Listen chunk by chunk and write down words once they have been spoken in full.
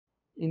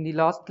In the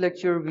last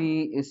lecture,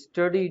 we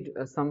studied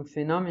some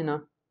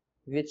phenomena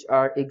which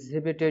are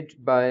exhibited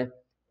by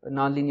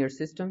nonlinear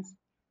systems.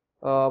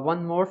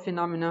 One more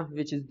phenomena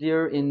which is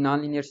there in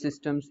nonlinear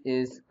systems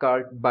is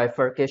called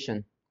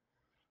bifurcation.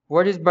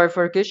 What is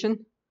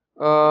bifurcation?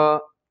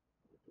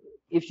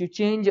 If you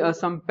change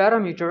some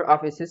parameter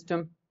of a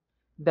system,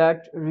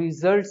 that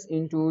results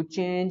into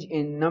change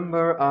in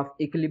number of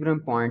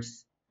equilibrium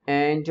points,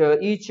 and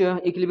each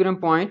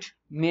equilibrium point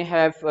may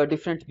have a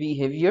different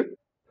behavior.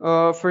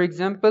 For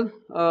example,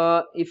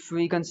 if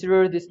we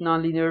consider this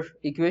nonlinear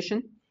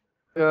equation,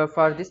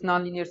 for this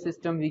nonlinear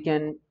system we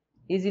can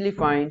easily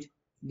find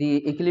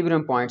the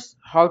equilibrium points.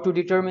 How to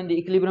determine the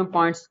equilibrium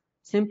points?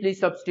 Simply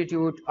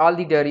substitute all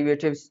the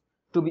derivatives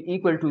to be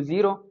equal to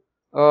 0.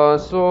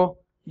 So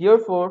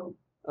therefore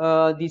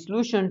the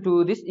solution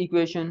to this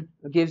equation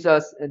gives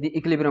us the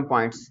equilibrium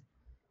points.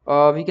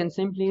 We can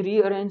simply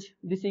rearrange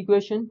this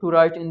equation to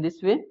write in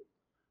this way,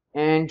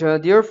 and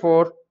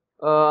therefore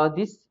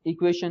this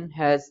equation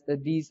has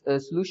these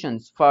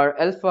solutions for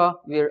alpha,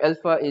 where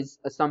alpha is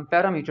some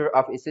parameter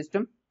of a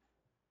system.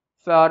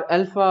 For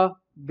alpha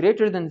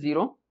greater than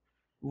 0,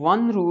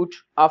 one root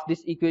of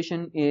this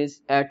equation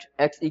is at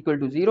x equal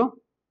to 0,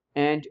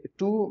 and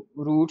two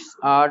roots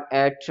are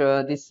at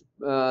this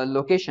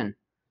location.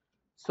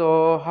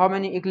 So how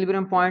many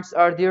equilibrium points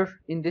are there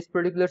in this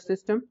particular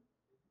system?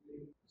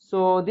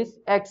 So this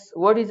x,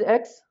 what is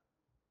x?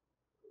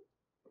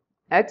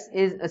 X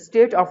is a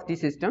state of the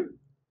system,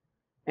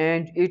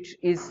 and it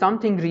is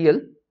something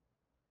real.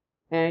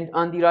 And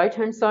on the right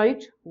hand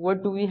side,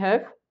 what do we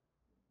have?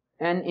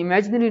 An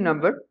imaginary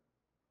number.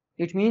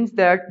 It means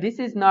that this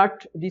is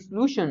not the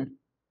solution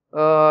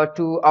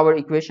to our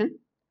equation.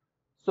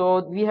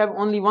 So we have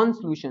only one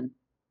solution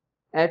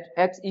at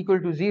x equal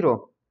to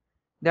 0.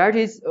 That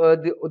is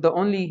the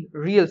only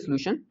real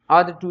solution.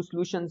 Other two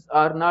solutions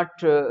are not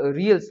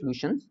real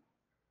solutions.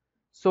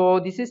 So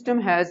the system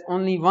has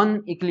only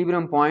one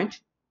equilibrium point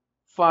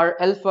for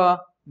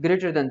alpha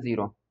greater than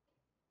 0,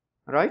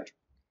 right?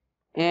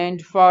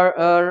 And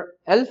for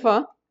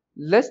alpha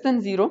less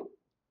than 0,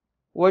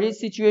 what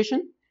is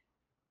situation?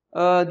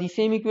 The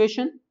same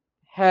equation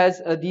has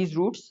these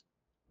roots.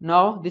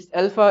 Now this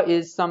alpha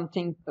is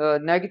something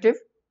negative,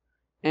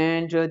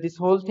 and this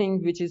whole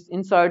thing which is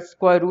inside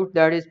square root,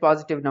 that is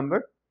positive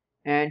number,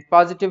 and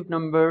positive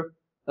number,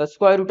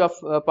 square root of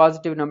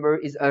positive number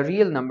is a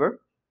real number.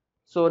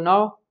 So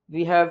now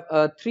we have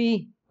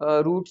three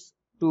roots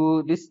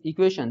to this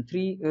equation,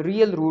 three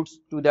real roots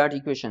to that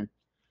equation.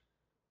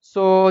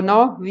 So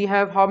now we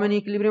have how many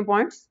equilibrium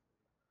points?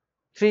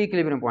 3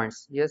 equilibrium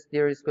points. Yes,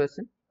 there is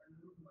question.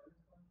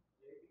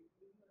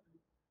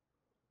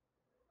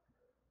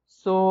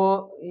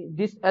 So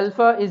this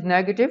alpha is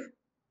negative,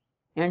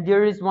 and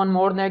there is one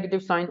more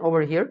negative sign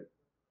over here.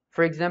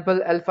 For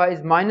example, alpha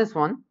is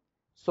 -1,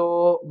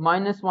 so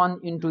 -1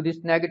 into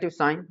this negative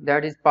sign,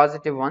 that is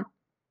 +1,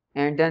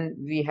 and then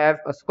we have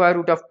a square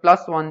root of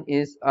 +1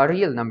 is a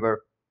real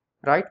number,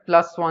 right?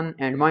 +1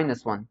 and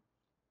 -1.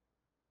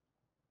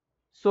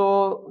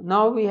 So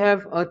now we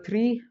have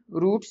three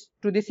roots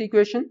to this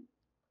equation.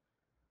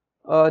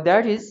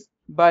 That is,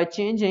 by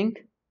changing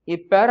a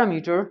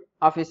parameter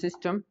of a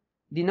system,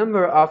 the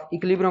number of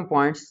equilibrium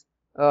points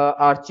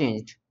are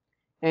changed,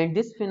 and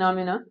this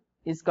phenomena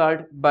is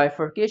called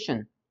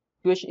bifurcation.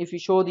 If we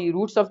show the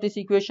roots of this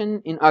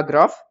equation in a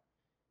graph,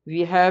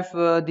 we have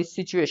this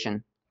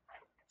situation.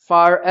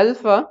 For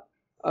alpha,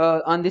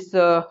 on this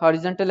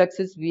horizontal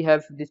axis we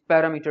have this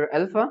parameter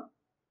alpha.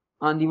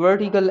 On the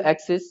vertical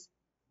axis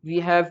we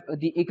have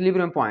the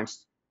equilibrium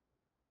points.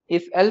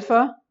 If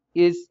alpha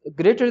is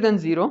greater than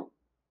 0,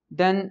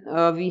 then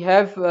we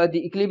have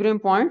the equilibrium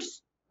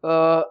points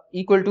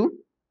equal to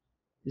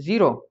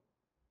 0,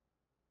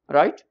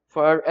 right?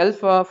 For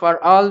alpha,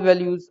 for all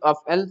values of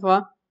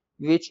alpha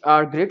which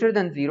are greater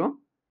than 0,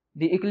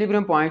 the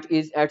equilibrium point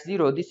is at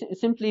 0. This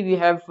simply we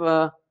have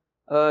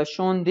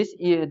shown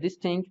this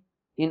thing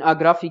in a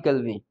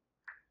graphical way.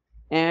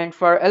 And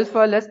for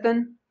alpha less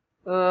than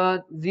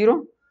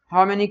 0,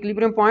 how many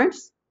equilibrium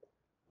points?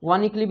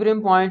 One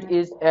equilibrium point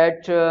is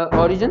at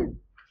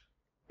origin,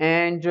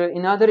 and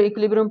another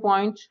equilibrium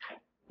point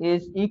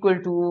is equal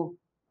to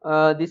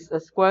this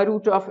square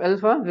root of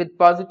alpha with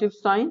positive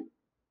sign,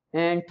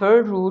 and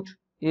third root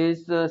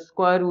is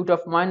square root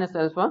of minus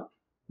alpha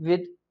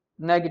with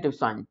negative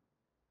sign.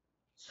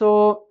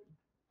 So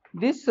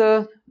this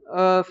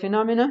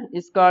phenomena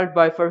is called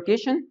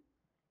bifurcation,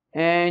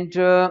 and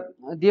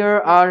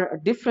there are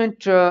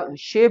different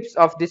shapes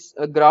of this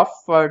graph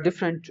for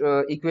different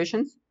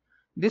equations.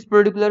 This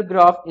particular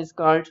graph is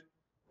called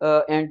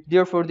and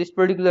therefore this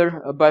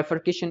particular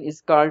bifurcation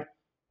is called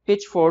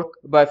pitchfork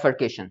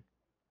bifurcation,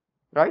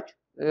 right?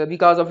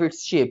 Because of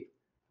its shape.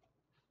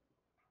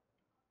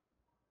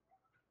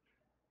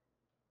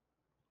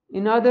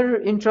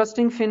 Another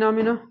interesting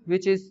phenomena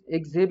which is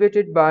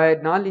exhibited by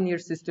nonlinear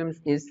systems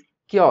is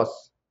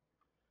chaos.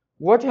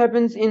 What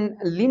happens in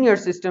linear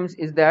systems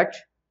is that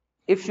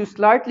if you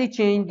slightly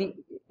change the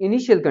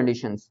initial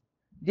conditions,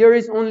 there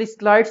is only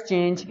slight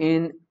change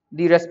in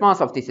the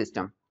response of the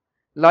system.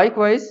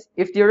 Likewise,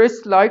 if there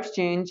is slight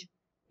change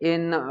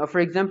in, for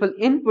example,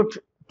 input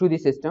to the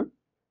system,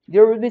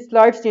 there will be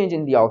slight change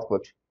in the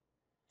output,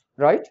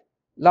 right?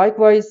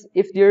 Likewise,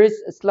 if there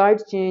is a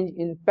slight change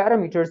in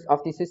parameters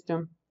of the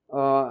system,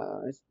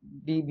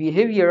 the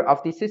behavior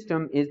of the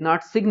system is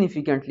not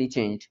significantly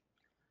changed.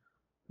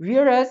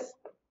 Whereas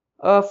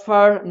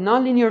for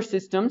nonlinear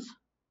systems,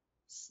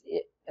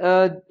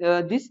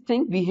 this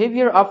thing,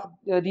 behavior of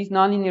these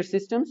nonlinear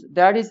systems,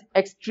 that is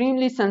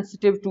extremely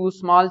sensitive to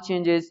small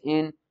changes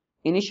in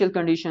initial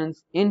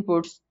conditions,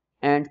 inputs,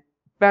 and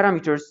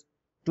parameters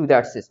to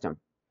that system.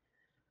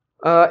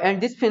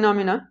 And this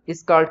phenomena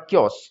is called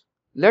chaos.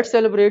 Let's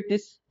celebrate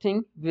this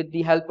thing with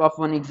the help of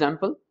one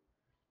example.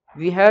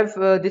 We have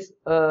this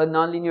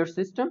nonlinear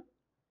system,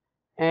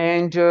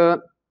 and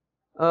the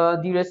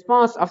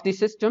response of the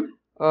system,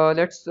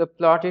 let's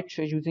plot it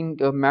using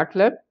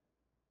MATLAB.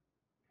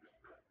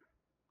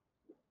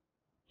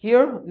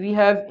 Here we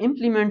have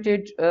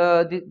implemented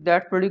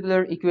that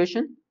particular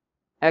equation,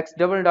 x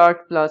double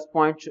dot plus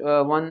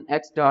 0.1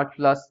 x dot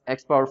plus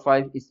x power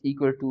 5 is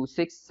equal to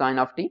 6 sine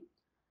of t.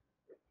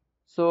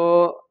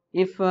 So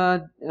if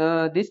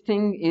this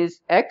thing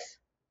is x,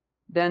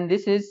 then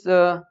this is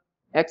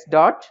x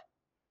dot,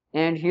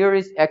 and here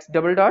is x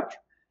double dot,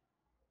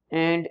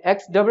 and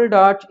x double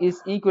dot is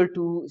equal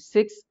to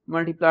 6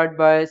 multiplied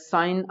by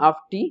sine of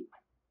t.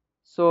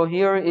 So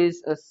here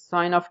is a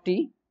sine of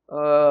t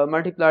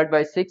multiplied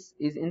by 6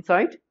 is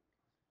inside,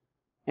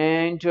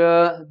 and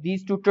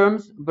these two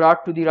terms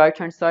brought to the right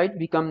hand side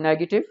become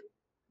negative.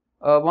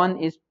 One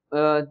is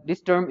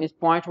this term is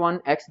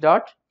 0.1 x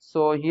dot,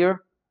 so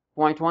here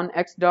 0.1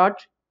 x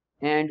dot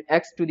and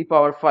x to the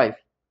power 5,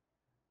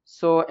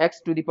 so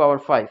x to the power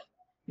 5.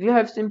 We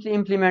have simply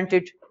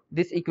implemented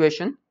this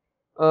equation,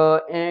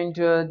 and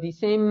the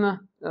same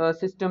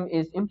system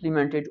is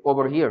implemented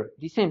over here,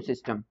 the same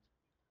system.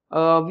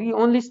 We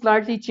only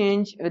slightly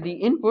change the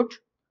input.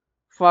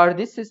 For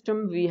this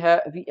system, we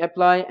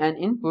apply an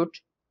input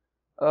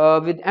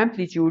with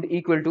amplitude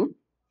equal to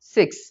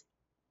 6,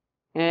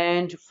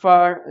 and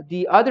for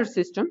the other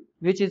system,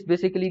 which is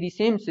basically the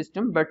same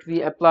system but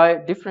we apply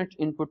different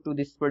input to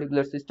this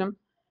particular system,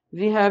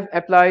 we have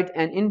applied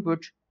an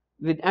input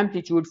with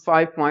amplitude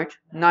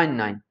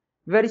 5.99.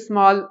 Very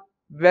small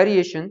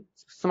variation,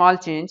 small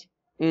change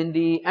in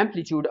the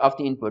amplitude of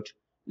the input.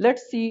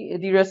 Let's see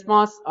the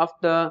response of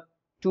the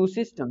two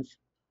systems.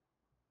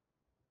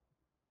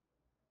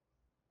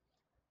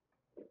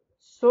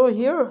 So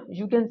here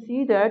you can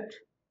see that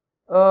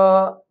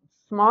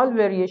small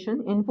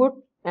variation input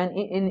and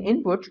in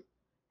input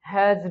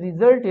has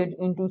resulted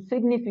into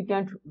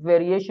significant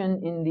variation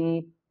in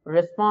the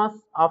response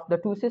of the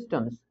two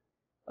systems.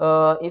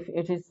 If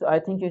it is, I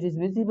think it is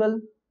visible.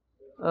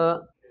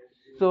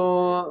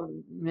 So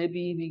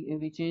maybe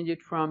we change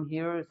it from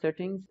here,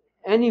 settings.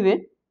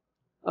 Anyway,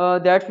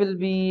 that will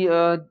be,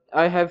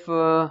 I have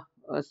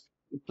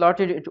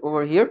plotted it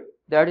over here.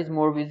 That is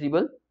more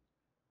visible.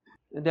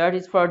 That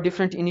is for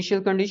different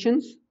initial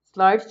conditions.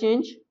 Slight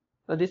change.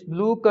 This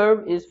blue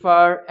curve is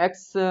for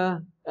x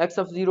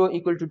of 0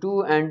 equal to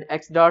 2 and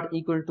x dot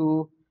equal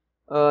to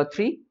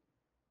 3.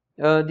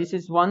 This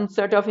is one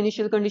set of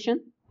initial condition.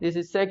 This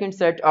is second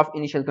set of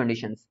initial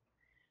conditions.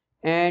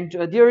 And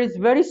there is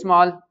very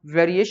small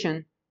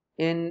variation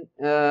in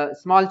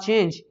small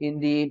change in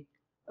the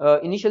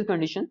initial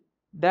condition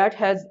that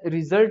has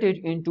resulted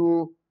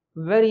into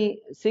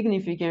very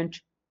significant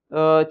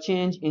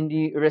change in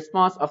the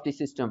response of the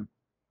system.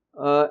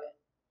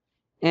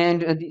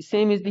 And the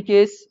same is the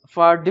case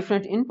for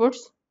different inputs.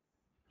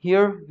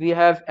 Here we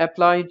have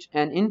applied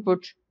an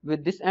input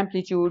with this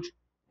amplitude,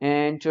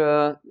 and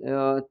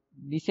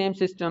the same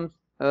system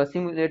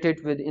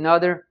simulated with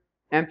another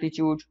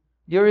amplitude.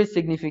 There is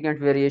significant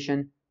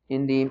variation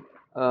in the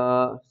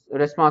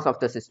response of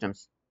the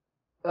systems.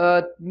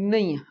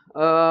 नहीं,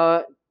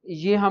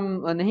 ये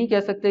हम नहीं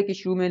कह सकते कि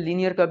शुरू में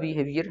linear का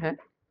behavior है,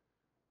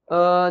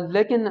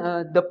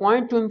 लेकिन the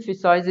point to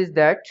emphasize is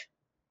that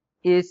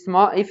is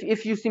small.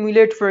 If you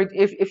simulate, for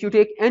if you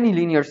take any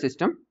linear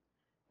system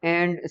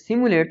and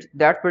simulate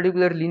that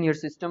particular linear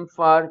system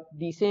for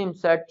the same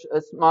set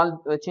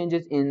small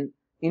changes in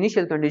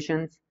initial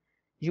conditions,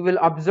 you will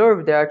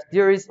observe that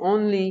there is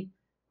only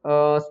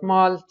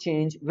small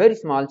change, very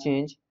small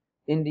change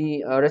in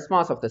the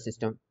response of the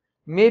system.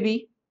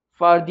 Maybe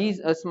for these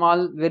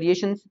small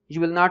variations,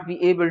 you will not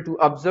be able to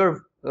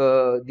observe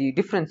the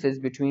differences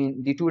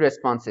between the two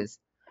responses.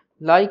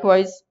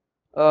 Likewise,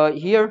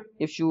 here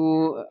if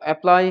you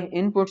apply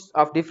inputs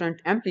of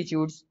different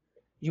amplitudes,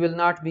 you will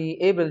not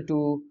be able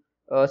to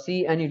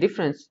see any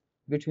difference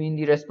between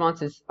the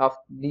responses of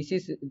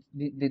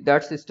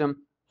that system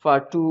for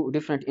two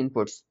different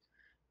inputs.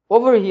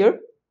 Over here,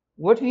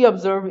 what we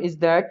observe is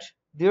that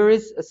there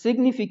is a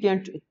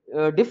significant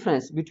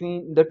difference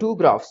between the two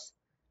graphs.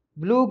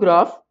 Blue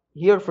graph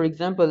here, for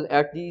example,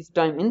 at these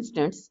time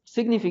instants,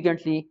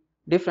 significantly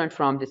different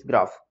from this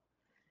graph.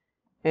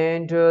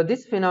 And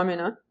this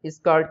phenomena is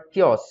called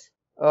chaos.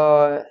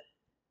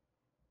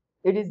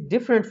 It is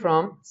different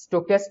from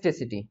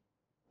stochasticity.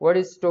 What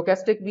is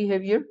stochastic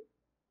behavior?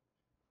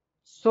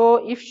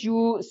 So if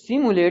you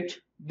simulate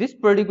this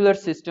particular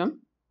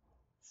system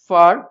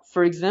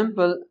for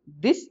example,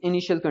 this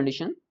initial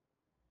condition,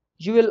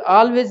 you will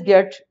always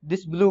get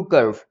this blue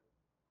curve.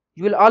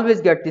 You will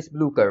always get this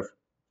blue curve.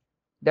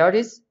 That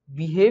is,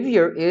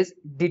 behavior is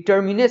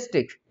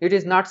deterministic. It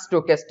is not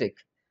stochastic.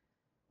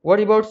 What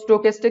about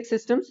stochastic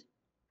systems?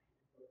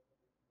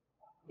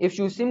 If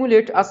you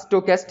simulate a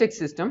stochastic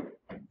system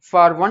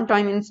for one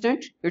time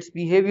instant, its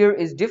behavior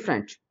is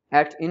different.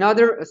 At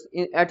another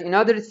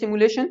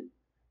simulation,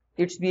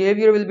 its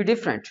behavior will be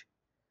different.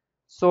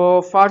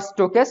 So for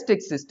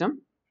stochastic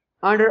system,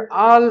 under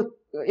all,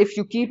 if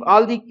you keep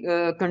all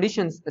the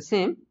conditions the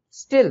same,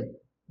 still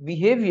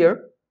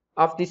behavior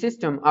of the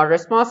system or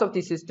response of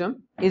the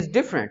system is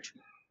different,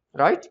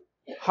 right?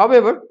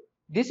 However,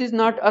 this is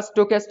not a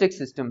stochastic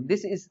system.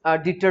 This is a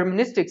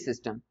deterministic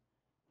system.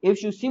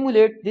 If you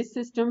simulate this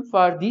system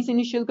for these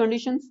initial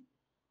conditions,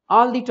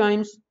 all the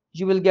times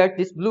you will get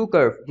this blue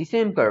curve, the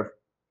same curve.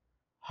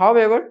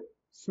 However,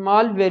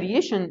 small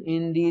variation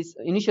in these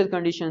initial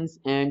conditions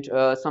and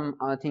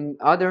something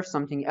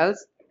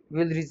else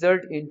will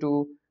result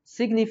into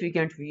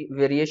significant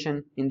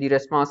variation in the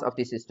response of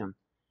the system,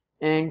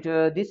 and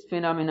this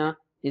phenomena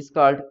is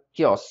called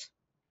chaos.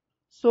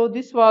 So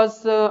this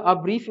was a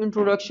brief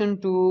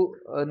introduction to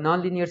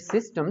nonlinear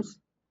systems.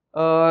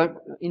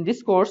 In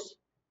this course,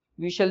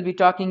 we shall be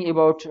talking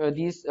about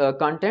these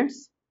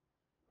contents.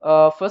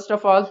 First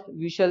of all,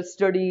 we shall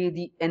study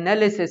the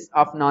analysis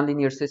of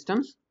nonlinear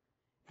systems,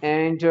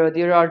 and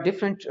there are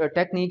different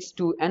techniques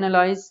to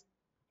analyze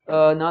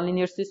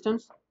nonlinear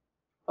systems.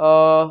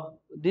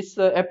 This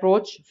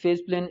approach,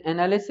 phase plane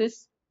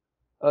analysis,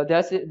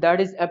 that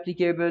is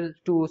applicable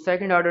to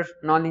second order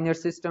nonlinear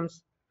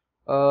systems.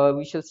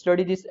 We shall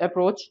study this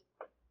approach,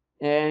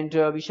 and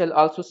we shall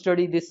also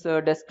study this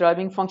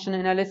describing function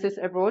analysis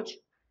approach,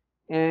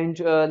 and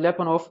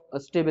Lyapunov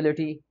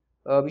stability.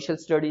 We shall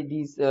study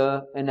these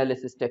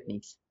analysis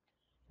techniques.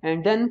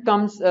 And then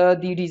comes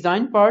the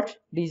design part,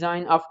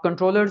 design of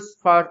controllers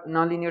for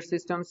nonlinear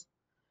systems.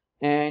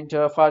 And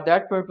for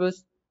that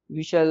purpose,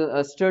 we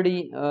shall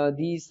study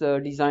these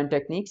design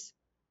techniques,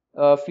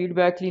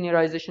 feedback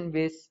linearization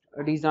based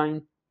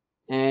design,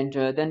 and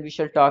then we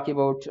shall talk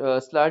about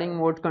sliding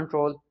mode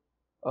control.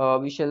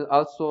 We shall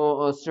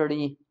also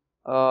study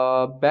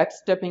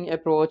backstepping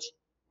approach,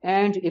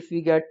 and if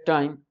we get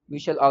time, we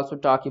shall also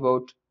talk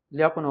about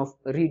Lyapunov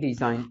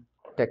redesign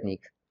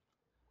technique.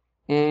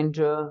 And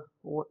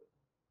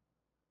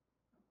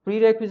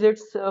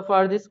prerequisites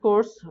for this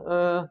course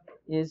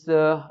is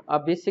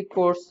a basic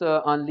course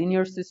on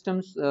linear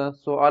systems.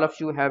 So all of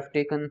you have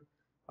taken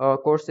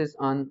courses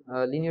on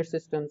linear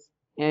systems,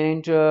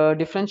 and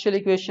differential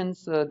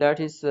equations. That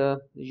is,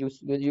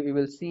 you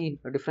will see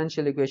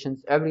differential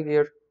equations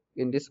everywhere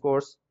in this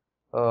course,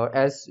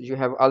 as you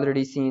have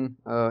already seen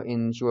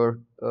in your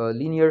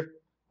linear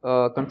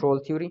control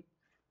theory.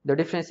 The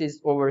difference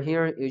is over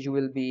here, you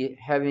will be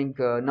having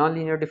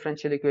nonlinear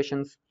differential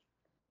equations.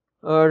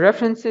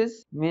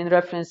 References, main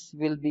reference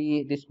will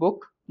be this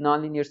book,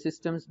 Nonlinear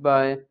Systems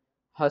by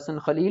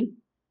Hassan Khalil,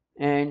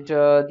 and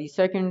the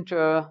second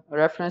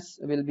reference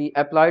will be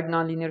Applied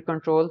Nonlinear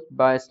Control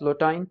by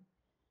Slotine.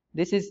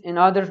 This is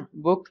another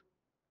book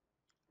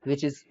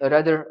which is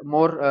rather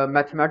more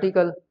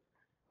mathematical.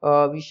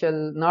 We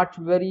shall not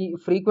very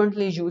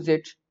frequently use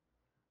it.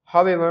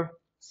 However,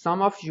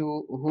 some of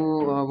you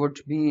who would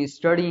be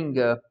studying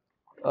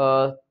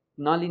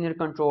nonlinear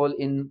control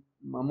in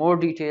more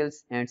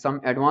details and some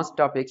advanced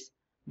topics,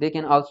 they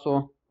can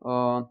also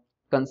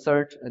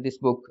consult this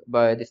book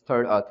by this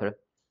third author.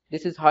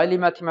 This is highly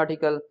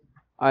mathematical.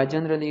 I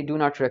generally do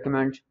not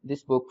recommend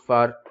this book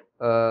for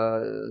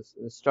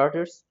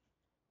starters,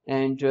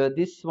 and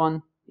this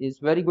one is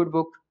very good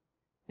book,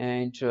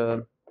 and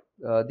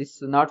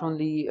this not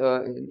only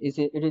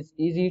it is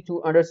easy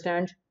to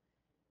understand,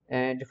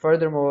 and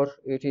furthermore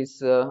it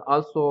is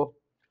also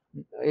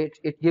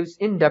it gives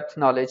in-depth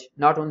knowledge,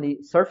 not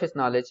only surface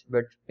knowledge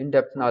but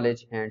in-depth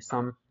knowledge and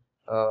some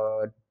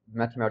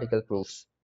mathematical proofs.